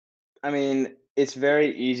I mean, it's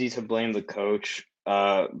very easy to blame the coach,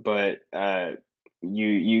 but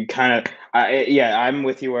you kind of, yeah, I'm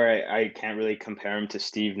with you where I can't really compare him to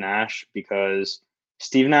Steve Nash because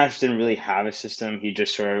Steve Nash didn't really have a system. He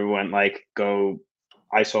just sort of went like go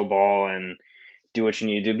ISO ball and do what you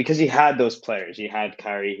need to do because he had those players. He had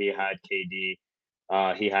Kyrie, he had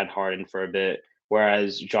KD, he had Harden for a bit.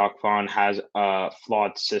 Whereas Jacques Vaughn has a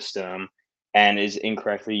flawed system and is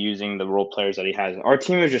incorrectly using the role players that he has. Our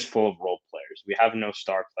team is just full of role players. We have no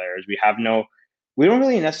star players. We don't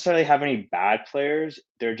really necessarily have any bad players. He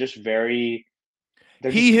they're just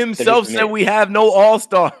himself said mid. we have no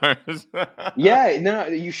all-stars. Yeah, no,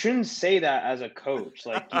 you shouldn't say that as a coach.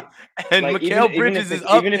 And Like even Mikal even Bridges if is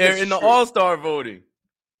it's up even if there it's in the true. all-star voting.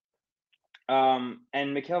 And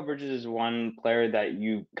Mikal Bridges is one player that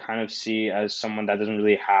you kind of see as someone that doesn't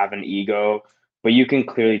really have an ego, but you can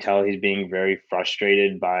clearly tell he's being very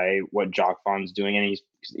frustrated by what Jacques Vaughn's doing, and he's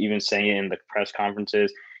even saying it in the press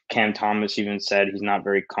conferences. Cam Thomas even said he's not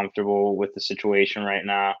very comfortable with the situation right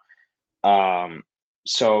now. Um,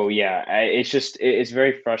 so yeah, it's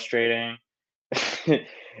very frustrating.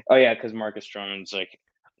 Oh yeah, because Marcus Stroman's like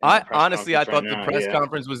in the I press honestly, I conference right thought the now. press Yeah.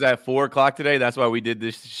 conference was at 4 o'clock today. That's why we did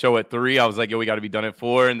this show at 3. I was like, yo, we got to be done at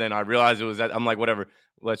 4. And then I realized it was at, I'm like, whatever,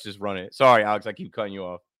 let's just run it. Sorry, Alex, I keep cutting you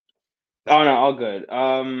off. Oh no, all good.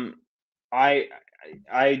 I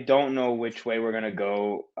I don't know which way we're gonna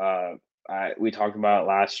go. We talked about it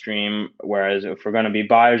last stream. Whereas if we're gonna be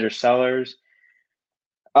buyers or sellers,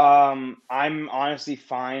 I'm honestly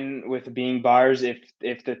fine with being buyers if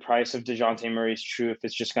the price of Dejounte Murray is true. If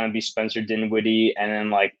it's just gonna be Spencer Dinwiddie and then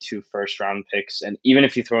like 2 first round picks, and even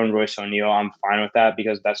if you throw in Royce O'Neal, I'm fine with that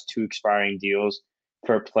because that's 2 expiring deals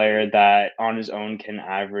for a player that on his own can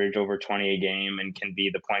average over 20 a game and can be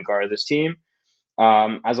the point guard of this team.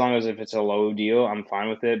 As long as if it's a low deal, I'm fine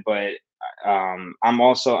with it. But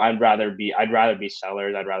I'd rather be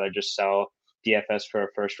sellers. I'd rather just sell DFS for a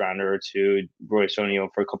first rounder or two, Royce O'Neal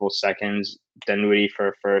for a couple of seconds, Dinwiddie for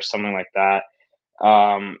a first, something like that.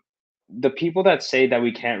 Um, the people that say that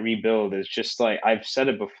we can't rebuild is just like I've said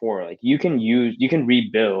it before. Like you can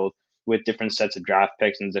rebuild with different sets of draft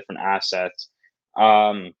picks and different assets.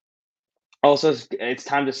 Um, Also, it's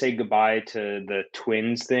time to say goodbye to the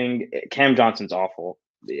twins thing. Cam Johnson's awful.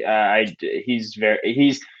 He's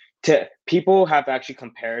to people have actually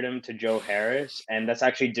compared him to Joe Harris, and that's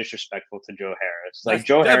actually disrespectful to Joe Harris. Like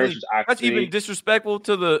Joe Harris was That's even actually disrespectful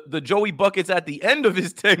to the Joey Buckets at the end of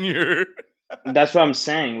his tenure. that's what I'm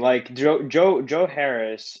saying. Like Joe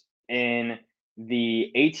Harris in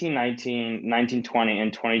the 18-19, 19-20,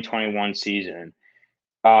 and 2021 season,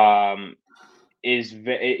 um,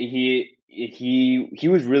 he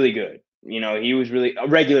was really good. You know, he was really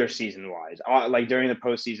regular season wise. Like during the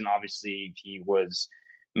postseason, obviously he was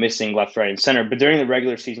missing left, right, and center. But during the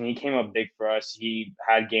regular season, he came up big for us. He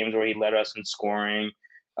had games where he led us in scoring.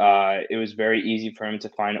 It was very easy for him to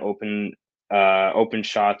find open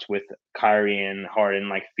shots with Kyrie and Harden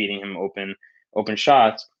like feeding him open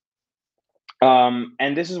shots.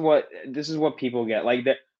 And this is what people get like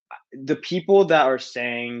the people that are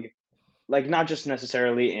saying like not just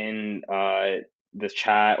necessarily in the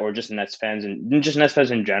chat or just Nets fans and just Nets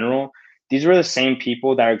fans in general. These were the same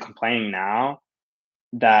people that are complaining now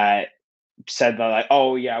that said that like,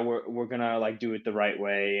 oh yeah, we're gonna like do it the right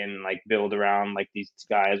way and like build around like these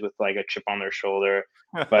guys with like a chip on their shoulder.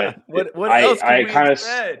 But What else could I we kind have of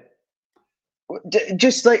said?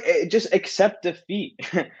 just accept defeat,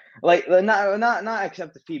 like not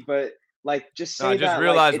accept defeat, but like just No, say just that like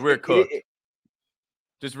realize we're cooked.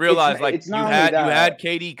 Just it's realize like it's not only you that. had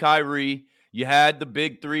KD, Kyrie, you had the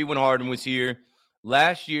big 3 when Harden was here.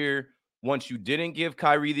 Last year, once you didn't give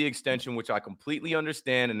Kyrie the extension, which I completely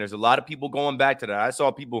understand, and there's a lot of people going back to that. I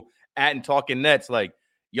saw people at and talking Nets like,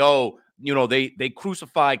 yo, they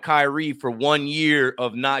crucified Kyrie for 1 year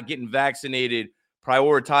of not getting vaccinated,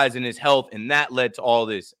 prioritizing his health, and that led to all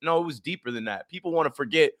this. No, it was deeper than that. People want to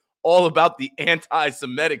forget all about the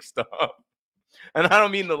anti-Semitic stuff. And I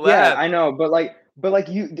don't mean to Yeah, laugh. I know, but like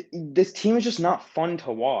this team is just not fun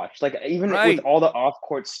to watch. Like even with Right. all the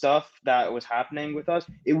off-court stuff that was happening with us,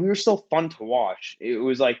 we were still fun to watch. It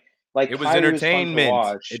was like It was Kyrie was fun to entertainment.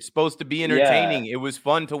 watch. It's supposed to be Yeah, entertaining. It was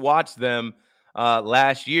fun to watch them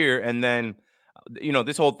last year. And then,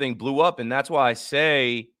 this whole thing blew up. And that's why I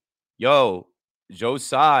say, yo, Joe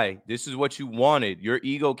Tsai, this is what you wanted. Your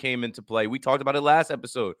ego came into play. We talked about it last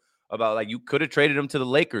episode about like you could have traded him to the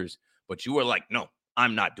Lakers, but you were like, no,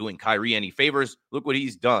 I'm not doing Kyrie any favors. Look what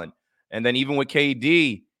he's done. And then even with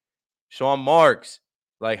KD, Sean Marks,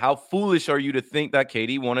 like, how foolish are you to think that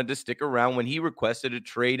KD wanted to stick around when he requested a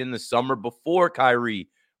trade in the summer before Kyrie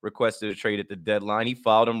requested a trade at the deadline. He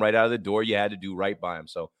fouled him right out of the door. You had to do right by him.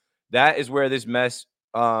 So that is where this mess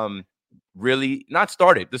really not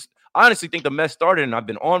started. I honestly think the mess started, and I've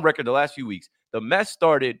been on record the last few weeks. The mess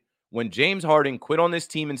started when James Harden quit on this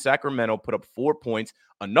team in Sacramento, put up 4 points,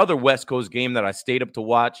 another West Coast game that I stayed up to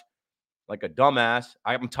watch like a dumbass.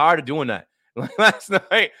 I'm tired of doing that. Like last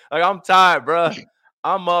night, like I'm tired, bro.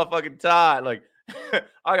 I'm motherfucking tired. Like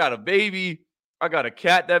I got a baby. I got a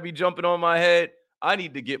cat that be jumping on my head. I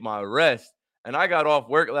need to get my rest. And I got off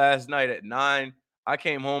work last night at 9. I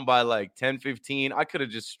came home by like 10:15. I could have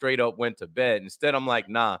just straight up went to bed. Instead, I'm like,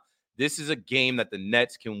 nah, this is a game that the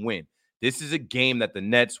Nets can win. This is a game that the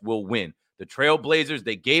Nets will win. The Trailblazers,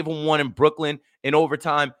 they gave them one in Brooklyn in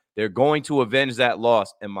overtime. They're going to avenge that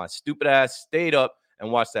loss. And my stupid ass stayed up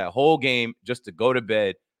and watched that whole game just to go to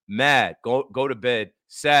bed mad, go to bed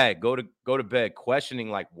sad, go to bed questioning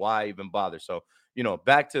like why even bother. So,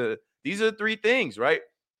 back to these are the 3 things, right?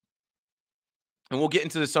 And we'll get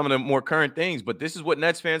into some of the more current things, but this is what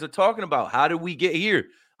Nets fans are talking about. How did we get here?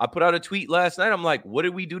 I put out a tweet last night. I'm like, what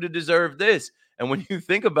did we do to deserve this? And when you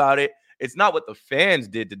think about it, it's not what the fans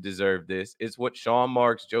did to deserve this. It's what Sean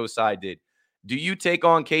Marks, Joe Tsai did. Do you take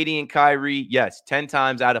on KD and Kyrie? Yes, 10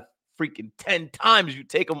 times out of freaking 10 times you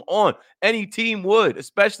take them on. Any team would,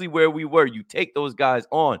 especially where we were. You take those guys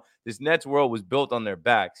on. This Nets world was built on their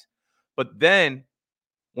backs. But then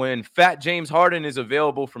when Fat James Harden is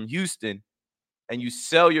available from Houston and you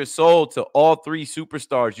sell your soul to all 3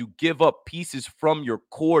 superstars, you give up pieces from your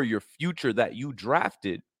core, your future that you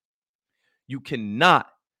drafted, you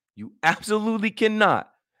absolutely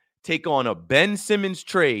cannot take on a Ben Simmons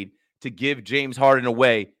trade to give James Harden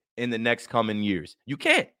away in the next coming years. You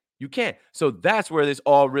can't. So that's where this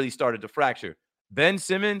all really started to fracture. Ben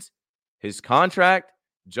Simmons, his contract,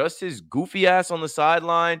 just his goofy ass on the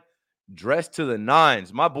sideline, dressed to the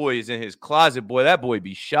nines. My boy is in his closet, boy. That boy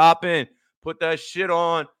be shopping. Put that shit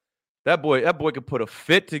on. That boy could put a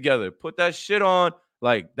fit together. Put that shit on.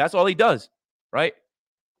 Like, that's all he does, right?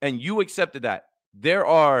 And you accepted that. There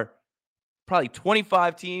are probably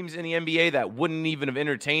 25 teams in the NBA that wouldn't even have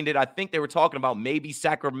entertained it. I think they were talking about maybe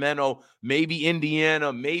Sacramento, maybe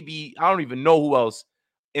Indiana, maybe I don't even know who else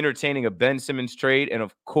entertaining a Ben Simmons trade. And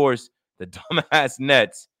of course, the dumbass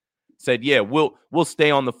Nets said, yeah, we'll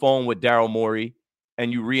stay on the phone with Daryl Morey,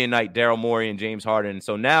 and you reunite Daryl Morey and James Harden.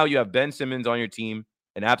 So now you have Ben Simmons on your team,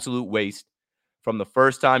 an absolute waste from the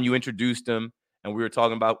first time you introduced him. And we were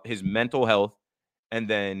talking about his mental health. And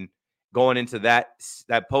then going into that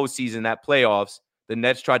postseason, that playoffs, the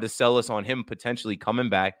Nets tried to sell us on him potentially coming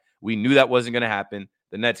back. We knew that wasn't going to happen.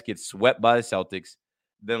 The Nets get swept by the Celtics.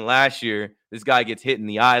 Then last year, this guy gets hit in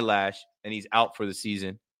the eyelash, and he's out for the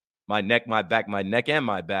season. My neck, my back, and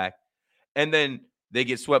my back. And then they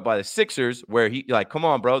get swept by the Sixers, where he like, come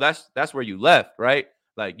on, bro, that's where you left, right?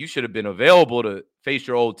 Like, you should have been available to face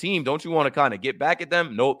your old team. Don't you want to kind of get back at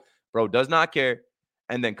them? Nope, bro, does not care.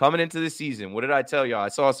 And then coming into the season, what did I tell y'all? I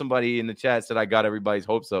saw somebody in the chat said I got everybody's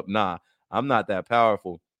hopes up. Nah, I'm not that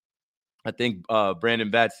powerful. I think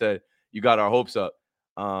Brandon Batts said you got our hopes up.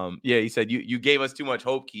 Yeah, he said you gave us too much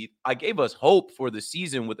hope, Keith. I gave us hope for the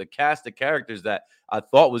season with a cast of characters that I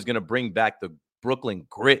thought was going to bring back the Brooklyn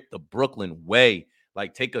grit, the Brooklyn way,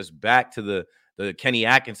 like take us back to the Kenny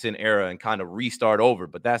Atkinson era and kind of restart over.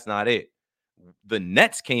 But that's not it. The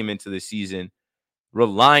Nets came into the season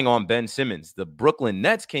relying on Ben Simmons. The Brooklyn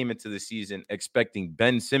Nets came into the season expecting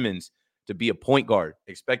Ben Simmons to be a point guard,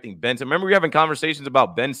 expecting Ben. Remember, we were having conversations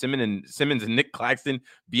about Ben Simmons and Nick Claxton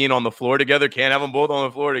being on the floor together. Can't have them both on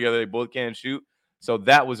the floor together. They both can't shoot. So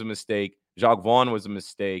that was a mistake. Jacques Vaughn was a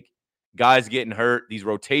mistake. Guys getting hurt. These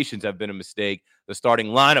rotations have been a mistake. The starting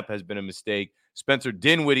lineup has been a mistake. Spencer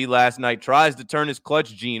Dinwiddie last night tries to turn his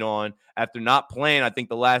clutch gene on after not playing, I think,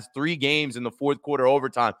 the last 3 games in the fourth quarter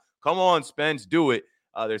overtime. Come on, Spence, do it.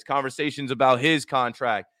 There's conversations about his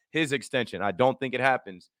contract, his extension. I don't think it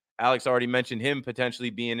happens. Alex already mentioned him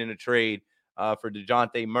potentially being in a trade for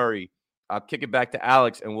DeJounte Murray. I'll kick it back to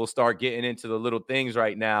Alex, and we'll start getting into the little things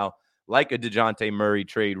right now, like a DeJounte Murray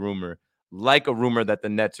trade rumor, like a rumor that the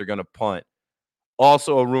Nets are going to punt.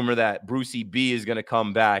 Also a rumor that Brucey B is going to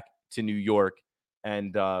come back to New York.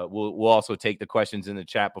 And we'll also take the questions in the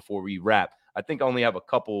chat before we wrap. I think I only have a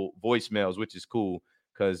couple voicemails, which is cool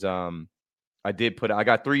because I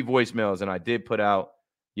got 3 voicemails, and I did put out,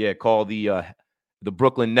 call the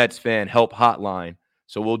Brooklyn Nets fan help hotline.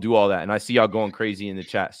 So we'll do all that. And I see y'all going crazy in the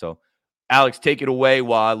chat. So Alex, take it away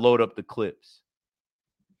while I load up the clips.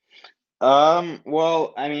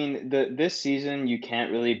 Well, I mean, this season you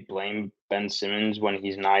can't really blame Ben Simmons when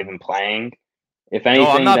he's not even playing. If anything,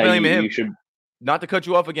 no, I'm not blaming him. not to cut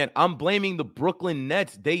you off again, I'm blaming the Brooklyn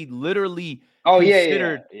Nets. They literally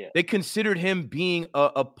yeah. they considered him being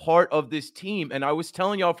a part of this team. And I was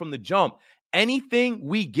telling y'all from the jump, anything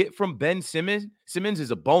we get from Ben Simmons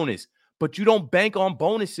is a bonus, but you don't bank on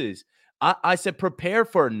bonuses. I said prepare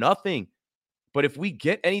for nothing. But if we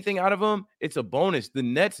get anything out of him, it's a bonus. The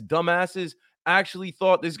Nets dumbasses actually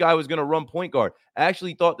thought this guy was going to run point guard,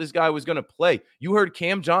 actually thought this guy was going to play. You heard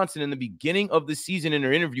Cam Johnson in the beginning of the season in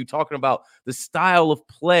her interview talking about the style of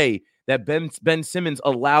play that Ben Simmons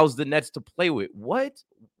allows the Nets to play with. What?